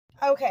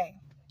Okay.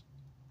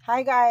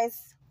 Hi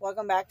guys.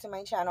 Welcome back to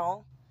my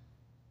channel.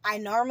 I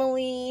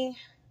normally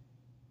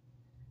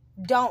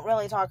don't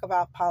really talk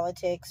about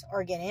politics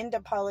or get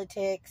into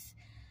politics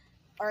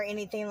or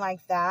anything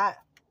like that.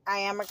 I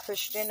am a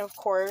Christian, of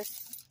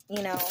course,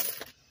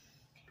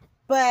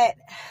 but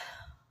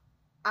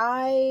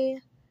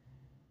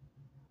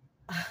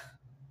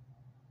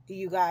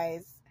you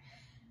guys,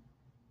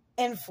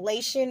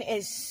 inflation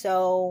is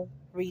so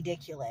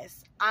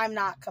ridiculous. I'm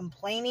not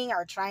complaining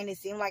or trying to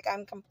seem like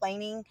I'm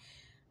complaining,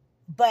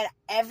 but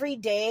every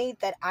day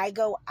that I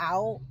go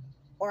out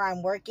or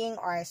I'm working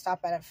or I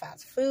stop at a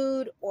fast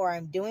food or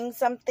I'm doing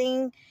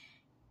something,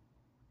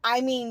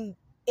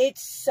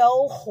 it's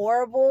so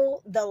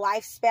horrible, the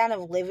lifespan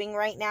of living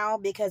right now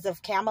because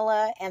of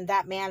Kamala and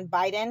that man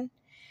Biden,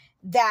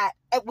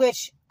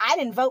 which I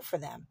didn't vote for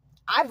them.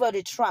 I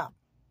voted Trump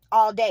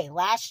all day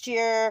last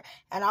year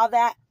and all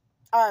that,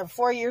 or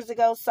 4 years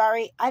ago,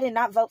 sorry. I did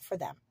not vote for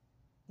them.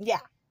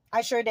 Yeah,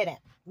 I sure didn't,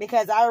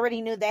 because I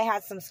already knew they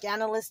had some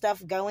scandalous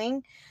stuff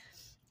going.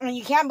 And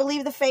you can't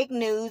believe the fake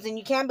news, and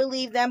you can't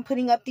believe them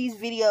putting up these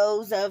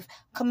videos of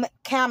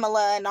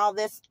Kamala and all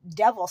this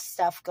devil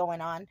stuff going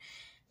on.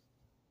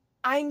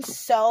 I'm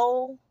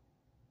so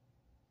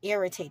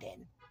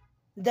irritated.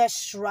 The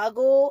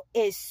struggle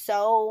is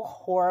so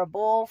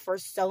horrible for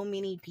so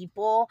many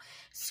people,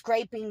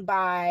 scraping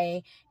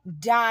by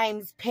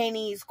dimes,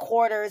 pennies,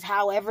 quarters,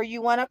 however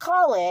you want to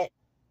call it.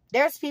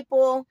 There's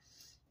people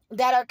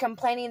that are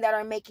complaining that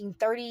are making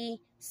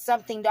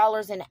 $30-something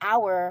an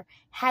hour,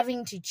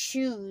 having to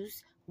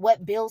choose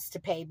what bills to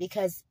pay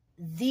because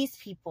these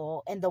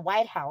people in the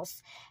White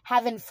House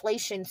have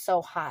inflation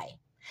so high.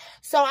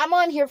 So I'm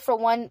on here for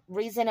one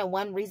reason and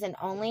one reason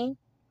only.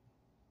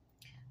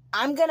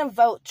 I'm going to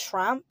vote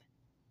Trump.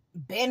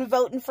 Been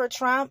voting for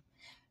Trump.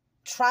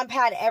 Trump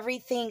had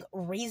everything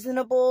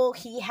reasonable.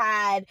 He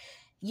had,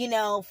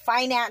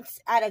 finance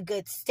at a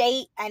good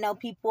state. I know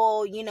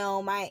people,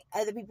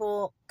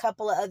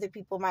 couple of other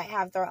people might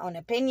have their own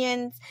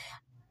opinions.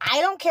 I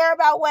don't care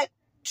about what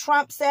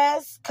Trump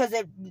says because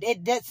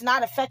it's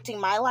not affecting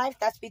my life.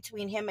 That's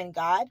between him and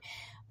God.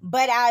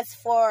 But as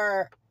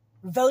for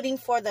voting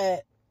for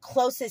the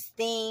closest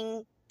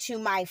thing to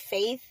my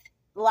faith,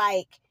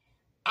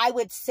 I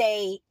would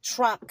say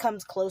Trump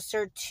comes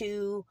closer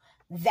to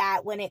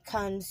that when it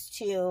comes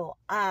to,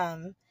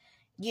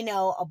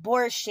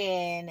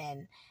 abortion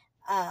and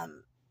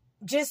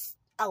just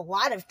a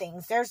lot of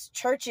things. There's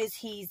churches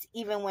he's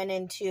even went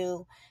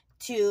into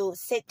to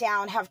sit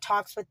down, have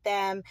talks with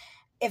them.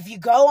 If you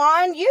go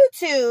on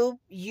YouTube,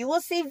 you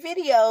will see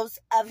videos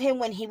of him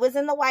when he was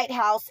in the White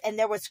House and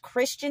there was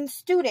Christian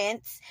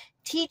students,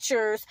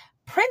 teachers,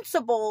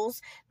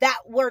 principals that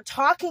were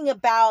talking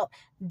about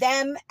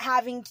them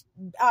having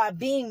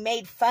being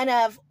made fun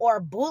of or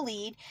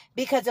bullied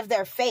because of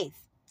their faith.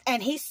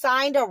 And he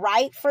signed a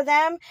right for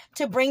them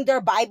to bring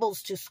their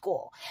Bibles to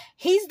school.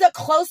 He's the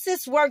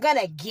closest we're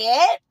gonna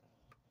get.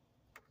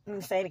 Let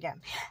me say it again.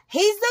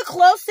 He's the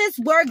closest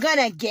we're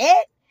gonna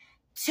get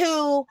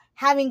to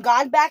having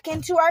gone back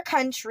into our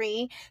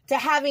country, to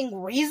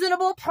having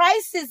reasonable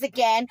prices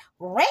again.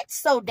 Rent's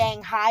so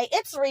dang high,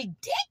 it's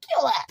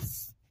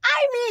ridiculous.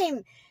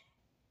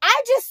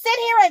 I just sit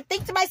here and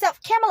think to myself,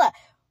 Kamala,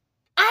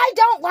 I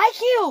don't like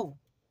you.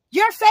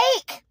 You're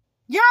fake.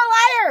 You're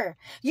a liar.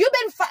 You've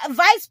been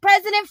vice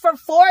president for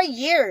 4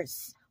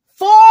 years.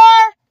 4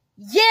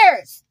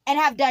 years. And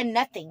have done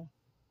nothing.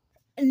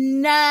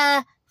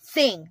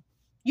 Nothing.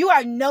 You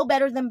are no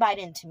better than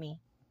Biden to me.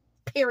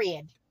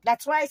 Period.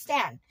 That's where I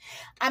stand.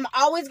 I'm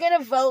always going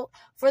to vote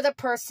for the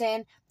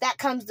person that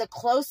comes the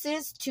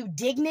closest to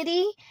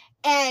dignity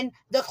and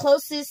the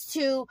closest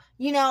to,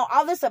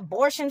 all this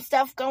abortion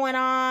stuff going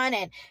on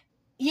and,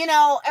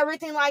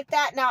 everything like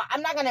that. Now,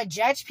 I'm not going to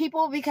judge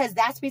people because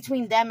that's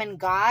between them and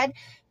God.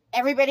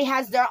 Everybody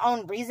has their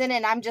own reason,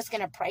 and I'm just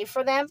going to pray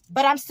for them.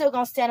 But I'm still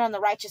going to stand on the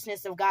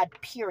righteousness of God,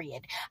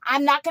 period.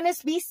 I'm not going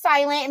to be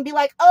silent and be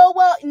like, oh,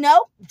 well,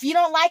 no, if you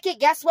don't like it,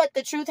 guess what?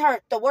 The truth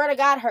hurts. The word of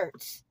God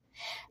hurts.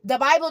 The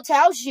Bible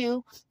tells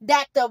you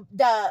that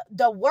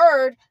the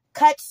word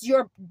cuts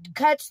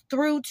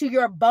through to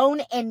your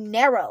bone and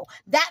marrow.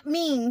 That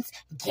means,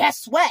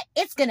 guess what?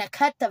 It's going to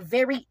cut the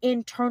very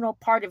internal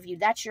part of you.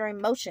 That's your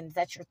emotions.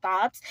 That's your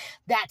thoughts.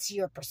 That's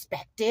your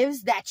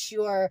perspectives. That's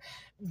your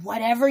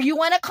whatever you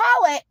want to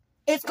call it.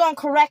 It's going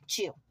to correct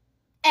you.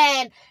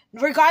 And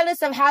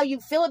regardless of how you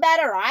feel about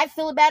it or I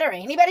feel about it or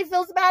anybody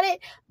feels about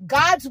it,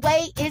 God's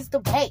way is the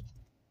way.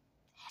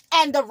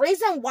 And the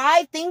reason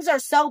why things are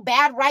so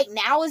bad right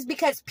now is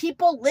because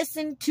people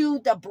listen to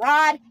the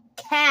broadcast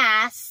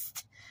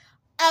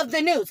of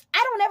the news.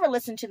 I don't ever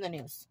listen to the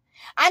news.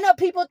 I know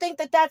people think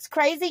that that's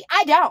crazy.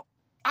 I don't.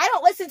 I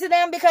don't listen to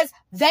them because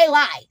they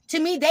lie. To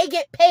me, they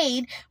get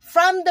paid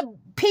from the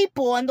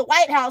people in the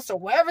White House or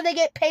wherever they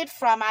get paid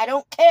from, I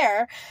don't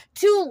care,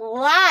 to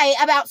lie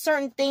about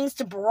certain things,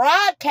 to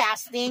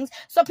broadcast things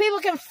so people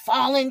can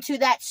fall into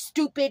that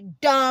stupid,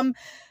 dumb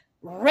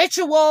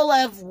ritual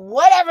of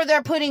whatever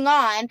they're putting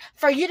on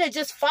for you to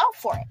just fall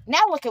for it.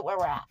 Now look at where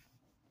we're at.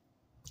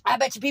 I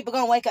bet you people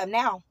gonna wake up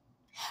now.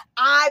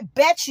 I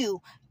bet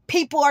you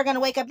people are going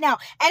to wake up now.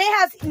 And it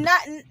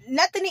has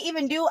nothing to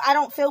even do, I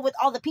don't feel, with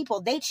all the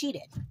people. They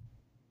cheated.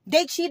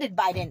 They cheated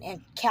Biden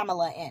and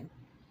Kamala in.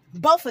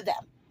 Both of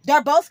them.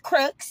 They're both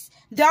crooks.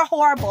 They're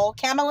horrible.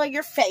 Kamala,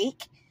 you're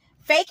fake.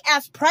 Fake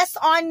as press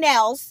on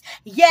nails.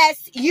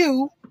 Yes,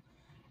 you.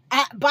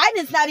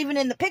 Biden's not even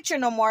in the picture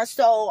no more.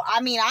 So,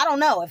 I mean, I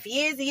don't know. If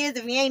he is, he is.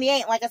 If he ain't, he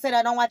ain't. Like I said,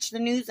 I don't watch the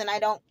news and I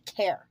don't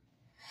care.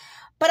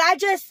 But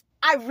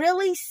I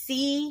really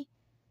see,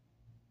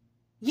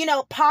 you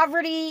know,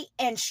 poverty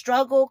and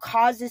struggle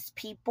causes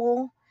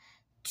people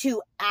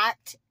to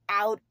act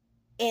out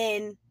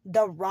in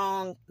the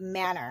wrong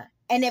manner.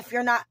 And if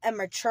you're not a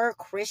mature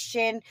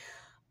Christian,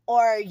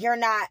 or you're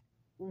not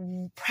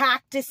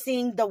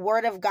practicing the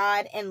word of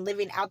God and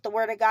living out the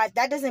word of God,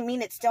 that doesn't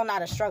mean it's still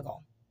not a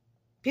struggle.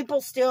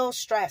 People still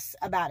stress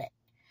about it.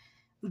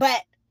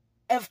 But,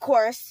 of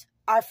course,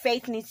 our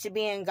faith needs to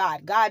be in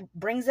God. God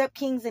brings up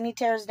kings and he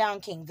tears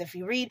down kings. If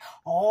you read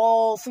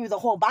all through the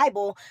whole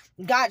Bible,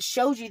 God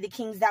shows you the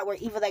kings that were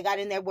evil that got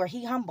in there where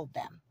he humbled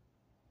them.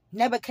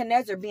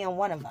 Nebuchadnezzar being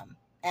one of them.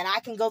 And I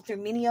can go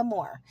through many a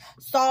more.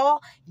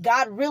 Saul,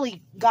 God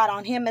really got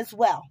on him as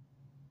well.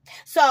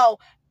 So,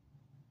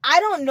 I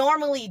don't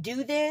normally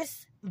do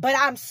this, but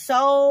I'm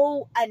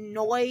so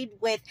annoyed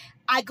with,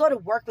 I go to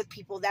work with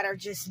people that are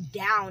just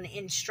down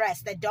in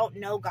stress, that don't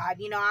know God.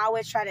 You know, I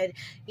always try to,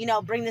 you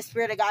know, bring the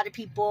spirit of God to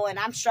people, and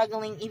I'm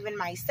struggling even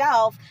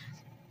myself.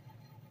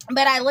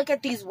 But I look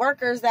at these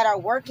workers that are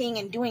working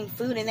and doing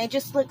food, and they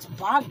just look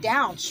bogged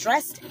down,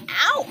 stressed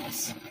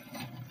out.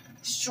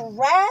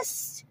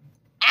 Stressed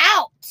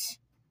out.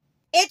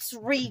 It's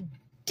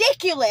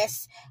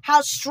ridiculous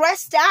how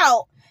stressed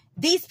out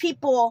these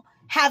people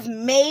have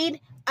made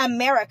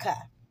America.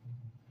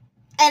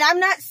 And I'm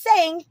not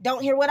saying,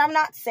 don't hear what I'm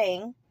not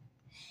saying.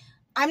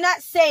 I'm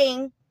not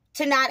saying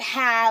to not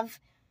have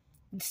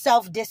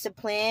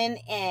self-discipline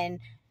and,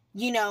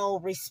 you know,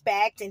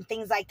 respect and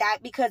things like that.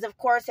 Because, of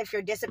course, if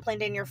you're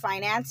disciplined in your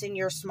finance and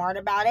you're smart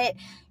about it,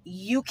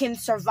 you can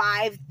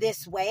survive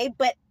this way.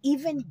 But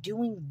even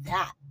doing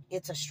that,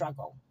 it's a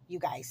struggle, you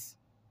guys.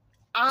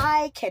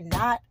 I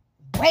cannot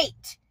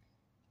wait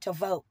to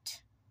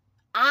vote.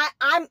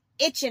 I'm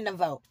itching to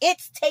vote.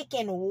 It's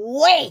taken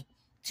way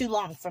too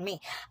long for me.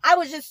 I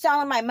was just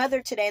telling my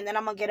mother today, and then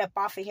I'm going to get up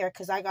off of here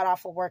because I got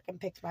off of work and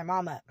picked my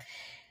mom up.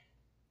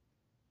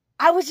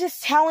 I was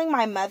just telling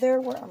my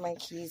mother, where are my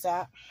keys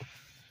at?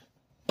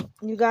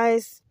 You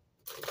guys,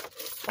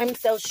 I'm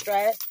so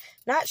stressed.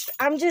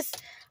 I'm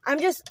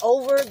just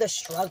over the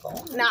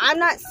struggle. Now, I'm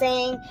not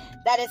saying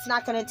that it's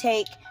not going to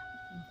take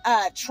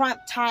Trump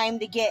time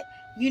to get,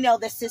 you know,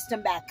 the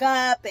system back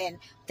up and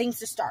things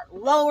to start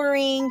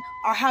lowering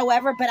or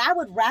however, but I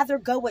would rather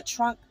go with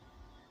Trump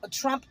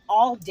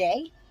all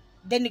day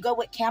than to go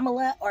with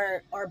Kamala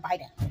or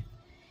Biden.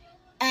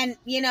 And,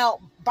 you know,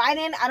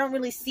 Biden, I don't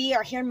really see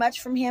or hear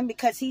much from him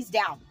because he's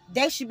down.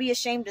 They should be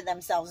ashamed of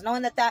themselves,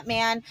 knowing that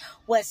man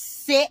was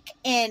sick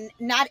and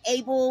not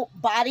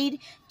able-bodied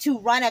to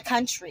run a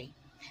country.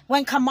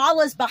 When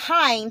Kamala's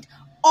behind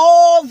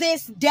all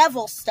this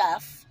devil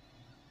stuff,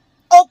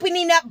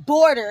 opening up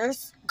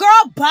borders,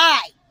 girl,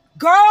 bye.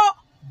 Girl,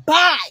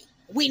 bye.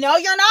 We know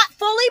you're not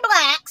fully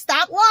black.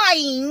 Stop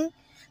lying.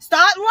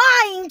 Stop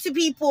lying to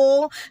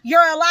people. You're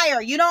a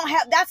liar. You don't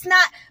have, that's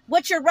not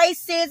what your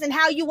race is, and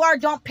how you are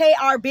don't pay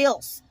our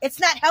bills. It's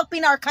not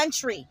helping our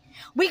country.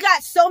 We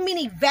got so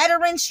many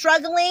veterans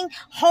struggling,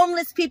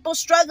 homeless people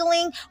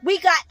struggling. We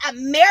got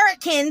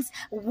Americans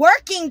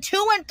working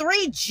 2 and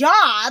 3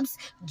 jobs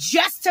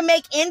just to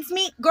make ends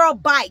meet. Girl,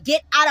 bye.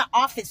 Get out of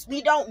office.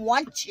 We don't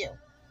want you.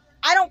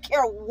 I don't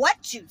care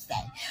what you say.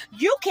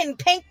 You can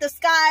paint the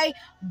sky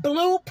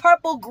blue,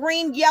 purple,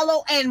 green,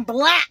 yellow, and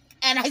black,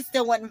 and I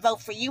still wouldn't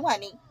vote for you,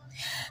 honey.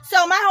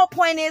 So my whole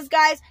point is,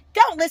 guys,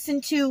 don't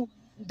listen to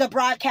the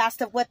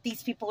broadcast of what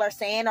these people are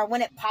saying, or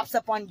when it pops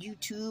up on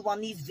YouTube,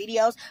 on these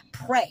videos.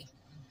 Pray.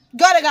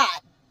 Go to God.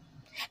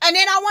 And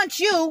then I want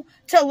you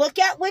to look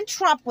at when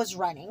Trump was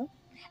running. And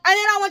then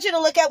I want you to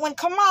look at when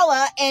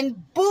Kamala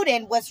and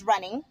Biden was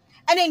running.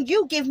 And then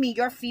you give me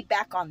your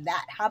feedback on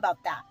that. How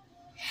about that?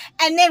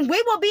 And then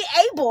we will be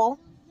able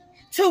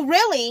to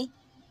really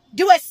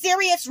do a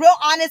serious, real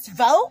honest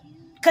vote,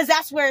 because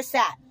that's where it's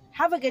at.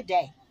 Have a good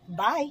day.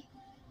 Bye.